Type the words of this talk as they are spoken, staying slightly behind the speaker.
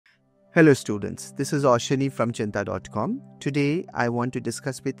Hello students, this is Oshini from Cheenta.com. Today I want to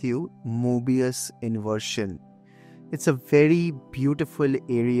discuss with you Mobius inversion. It's a very beautiful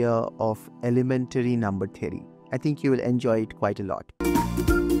area of elementary number theory. I think you will enjoy it quite a lot.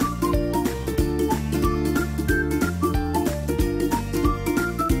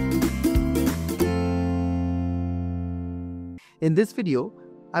 In this video,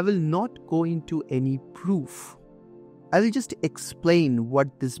 I will not go into any proof. I will just explain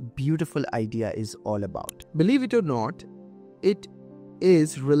what this beautiful idea is all about. Believe it or not, it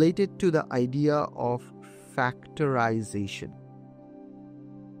is related to the idea of factorization.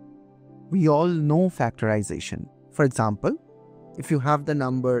 We all know factorization. For example, if you have the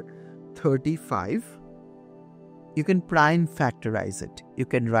number 35, you can prime factorize it. You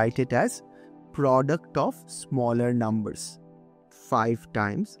can write it as product of smaller numbers, 5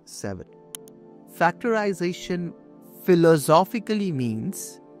 times 7. Factorization philosophically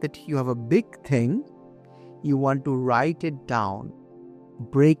means that you have a big thing, you want to write it down,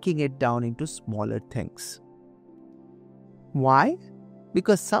 breaking it down into smaller things. Why?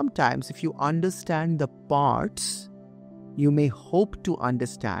 Because sometimes if you understand the parts, you may hope to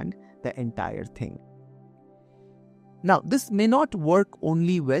understand the entire thing. Now, this may not work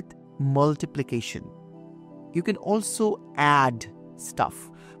only with multiplication. You can also add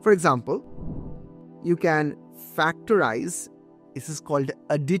stuff. For example, you can factorize. This is called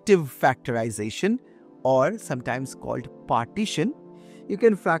additive factorization or sometimes called partition. You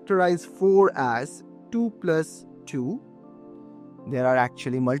can factorize 4 as 2 plus 2. There are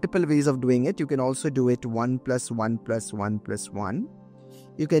actually multiple ways of doing it. You can also do it 1 plus 1 plus 1 plus 1.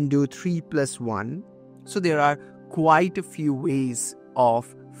 You can do 3 plus 1. So there are quite a few ways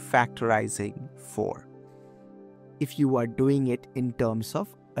of factorizing 4. If you are doing it in terms of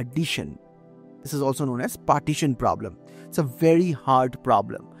addition. This is also known as partition problem. It's a very hard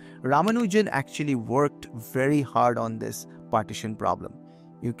problem. Ramanujan actually worked very hard on this partition problem.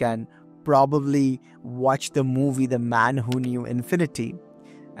 You can probably watch the movie The Man Who Knew Infinity,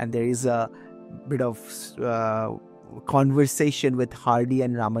 and there is a bit of conversation with Hardy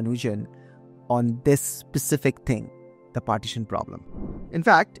and Ramanujan on this specific thing, the partition problem. In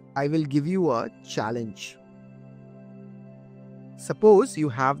fact, I will give you a challenge. Suppose you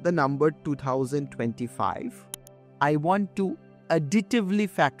have the number 2025. I want to additively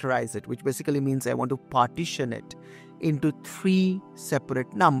factorize it, which basically means I want to partition it into 3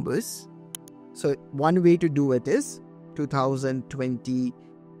 separate numbers. So one way to do it is 2020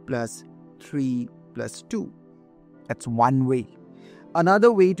 plus 3 plus 2. That's one way.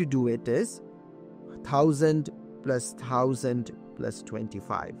 Another way to do it is 1000 plus 1000 plus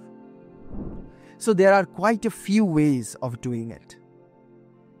 25. So there are quite a few ways of doing it.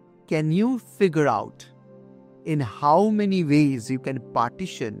 Can you figure out in how many ways you can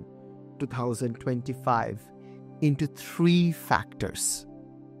partition 2025 into 3 factors?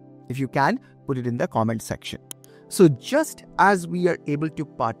 If you can, put it in the comment section. So just as we are able to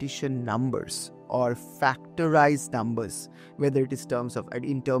partition numbers or factorize numbers, whether it is in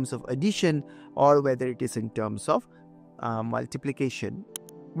terms of addition or whether it is in terms of multiplication,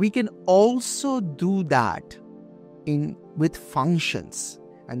 we can also do that with functions.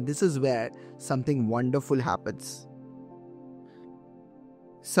 And this is where something wonderful happens.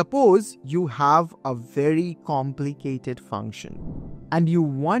 Suppose you have a very complicated function and you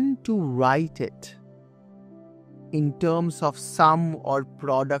want to write it in terms of sum or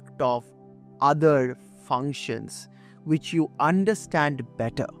product of other functions which you understand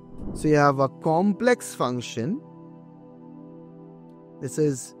better. So you have a complex function. This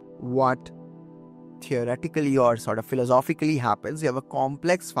is what theoretically or sort of philosophically happens. You have a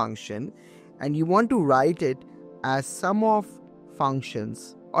complex function and you want to write it as sum of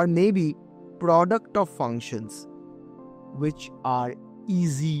functions or maybe product of functions which are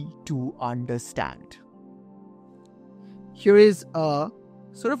easy to understand. Here is a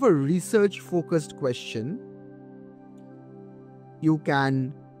sort of a research focused question. You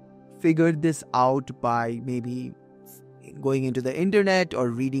can figure this out by maybe going into the internet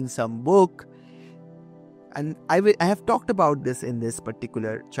or reading some book. And I have talked about this in this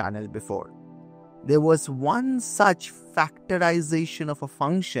particular channel before. There was one such factorization of a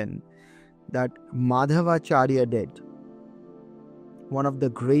function that Madhavacharya did. One of the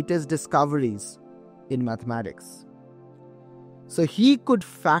greatest discoveries in mathematics. So he could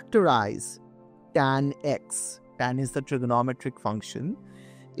factorize tan x. Tan is the trigonometric function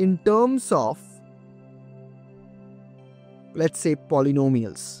in terms of, let's say,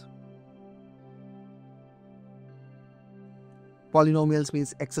 polynomials. Polynomials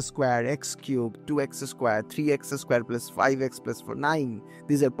means x square, x cubed, 2x square, 3x square plus 5x plus 4, 9.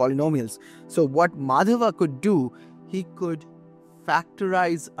 These are polynomials. So what Madhava could do, he could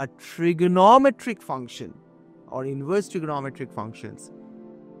factorize a trigonometric function or inverse trigonometric functions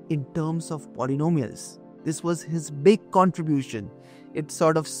in terms of polynomials. This was his big contribution. It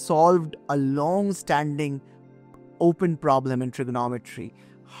sort of solved a long-standing open problem in trigonometry,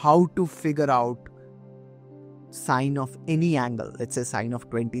 how to figure out sine of any angle, let's say sine of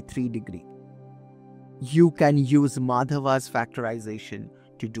 23 degree. You can use Madhava's factorization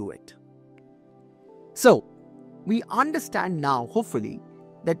to do it. So, we understand now, hopefully,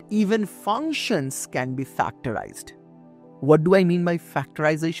 that even functions can be factorized. What do I mean by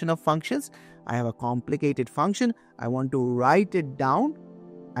factorization of functions? I have a complicated function. I want to write it down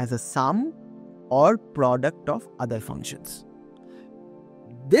as a sum or product of other functions.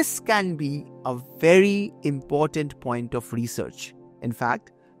 This can be a very important point of research. In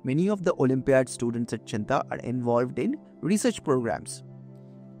fact, many of the Olympiad students at Cheenta are involved in research programs.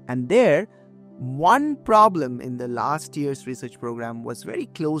 And there, one problem in the last year's research program was very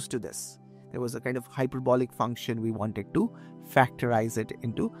close to this. There was a kind of hyperbolic function. We wanted to factorize it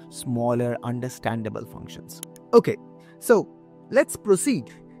into smaller, understandable functions. Okay, so let's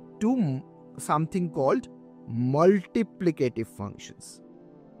proceed to something called multiplicative functions.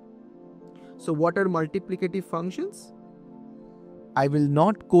 So what are multiplicative functions? I will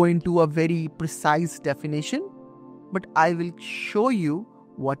not go into a very precise definition, but I will show you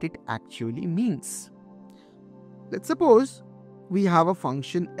what it actually means. Let's suppose we have a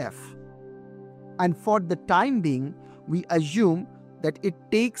function f, and for the time being, we assume that it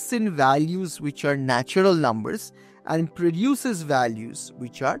takes in values which are natural numbers and produces values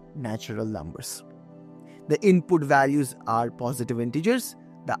which are natural numbers. The input values are positive integers,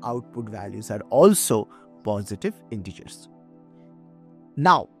 the output values are also positive integers.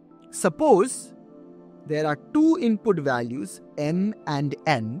 Now, suppose there are two input values m and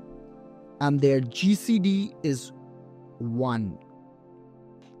n, and their GCD is 1.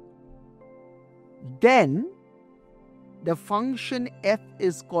 Then the function f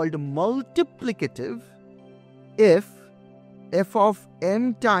is called multiplicative if f of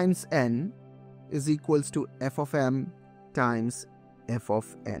m times n is equals to f of m times f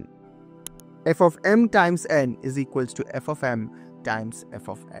of n. F of m times n is equals to f of m times f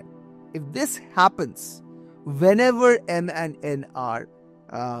of n. If this happens whenever m and n are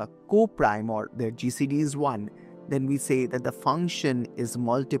co-prime or their GCD is 1, then we say that the function is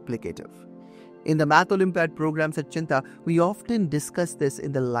multiplicative. In the Math Olympiad programs at Cheenta, we often discuss this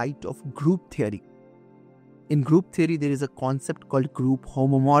in the light of group theory. In group theory, there is a concept called group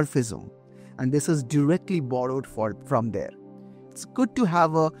homomorphism, and this is directly borrowed from there. It's good to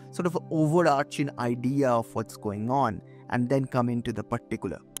have a sort of overarching idea of what's going on and then come into the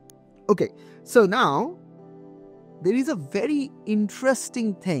particular. Okay, so now there is a very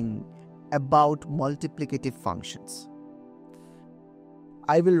interesting thing about multiplicative functions.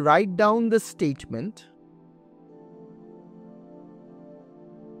 I will write down the statement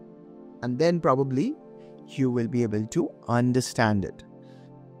and then probably you will be able to understand it.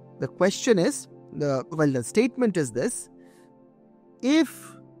 The question is, the statement is this: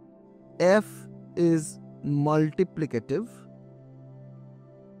 if f is multiplicative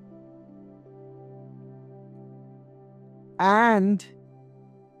and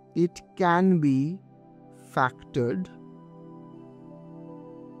it can be factored.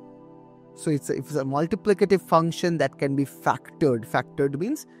 So if it's a multiplicative function that can be factored. Factored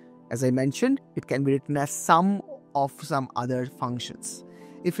means, as I mentioned, it can be written as sum of some other functions.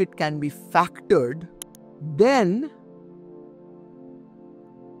 If it can be factored, then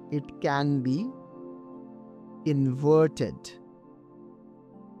it can be inverted.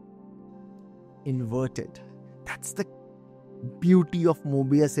 Inverted. That's the beauty of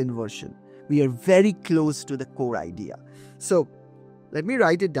Mobius inversion. We are very close to the core idea. So let me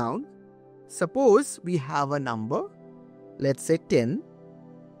write it down. Suppose we have a number, let's say 10.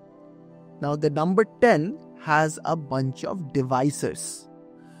 Now the number 10 has a bunch of divisors.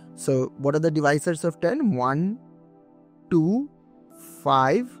 So what are the divisors of 10? 1, 2,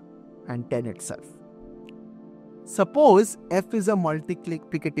 5 and 10 itself. Suppose f is a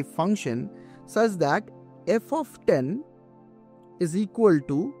multiplicative function such that f of 10 is equal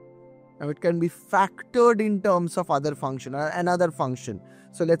to, now it can be factored in terms of other function or another function.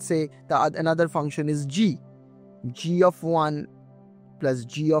 So let's say another function is g. G of 1 plus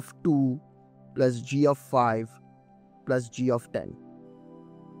g of 2 plus g of 5 plus g of 10.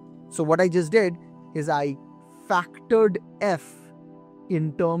 So what I just did is I factored f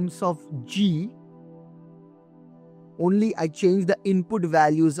in terms of g Only I change the input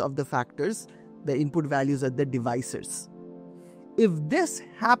values of the factors. The input values are the divisors. If this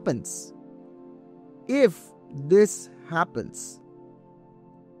happens,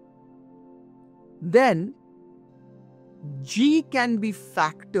 then G can be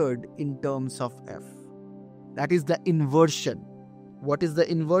factored in terms of F. That is the inversion. What is the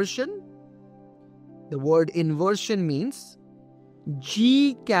inversion? The word inversion means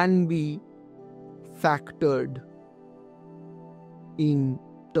G can be factored in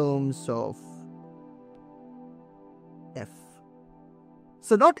terms of F.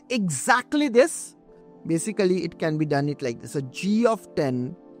 So not exactly this. Basically, it can be done it like this. So G of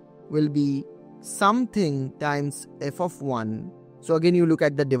 10 will be something times F of 1. So again, you look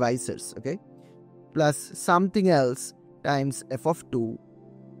at the divisors, okay? Plus something else times F of 2,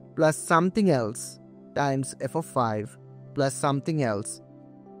 plus something else times F of 5, plus something else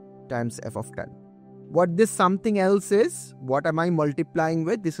times F of 10. What this something else is, what am I multiplying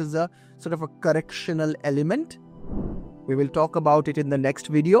with? This is a sort of a correctional element. We will talk about it in the next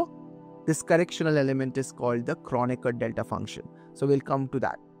video. This correctional element is called the Kronecker delta function. So we'll come to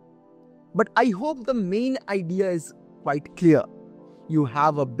that. But I hope the main idea is quite clear. You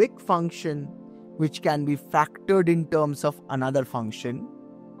have a big function which can be factored in terms of another function.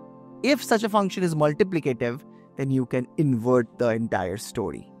 If such a function is multiplicative, then you can invert the entire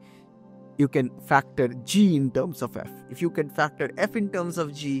story. You can factor G in terms of F. If you can factor F in terms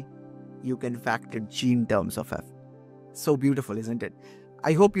of G, you can factor G in terms of F. So beautiful, isn't it?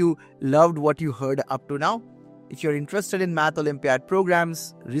 I hope you loved what you heard up to now. If you're interested in Math Olympiad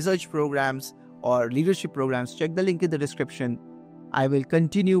programs, research programs, or leadership programs, check the link in the description. I will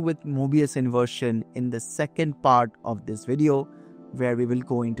continue with Mobius inversion in the second part of this video, where we will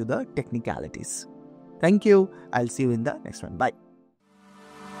go into the technicalities. Thank you. I'll see you in the next one. Bye.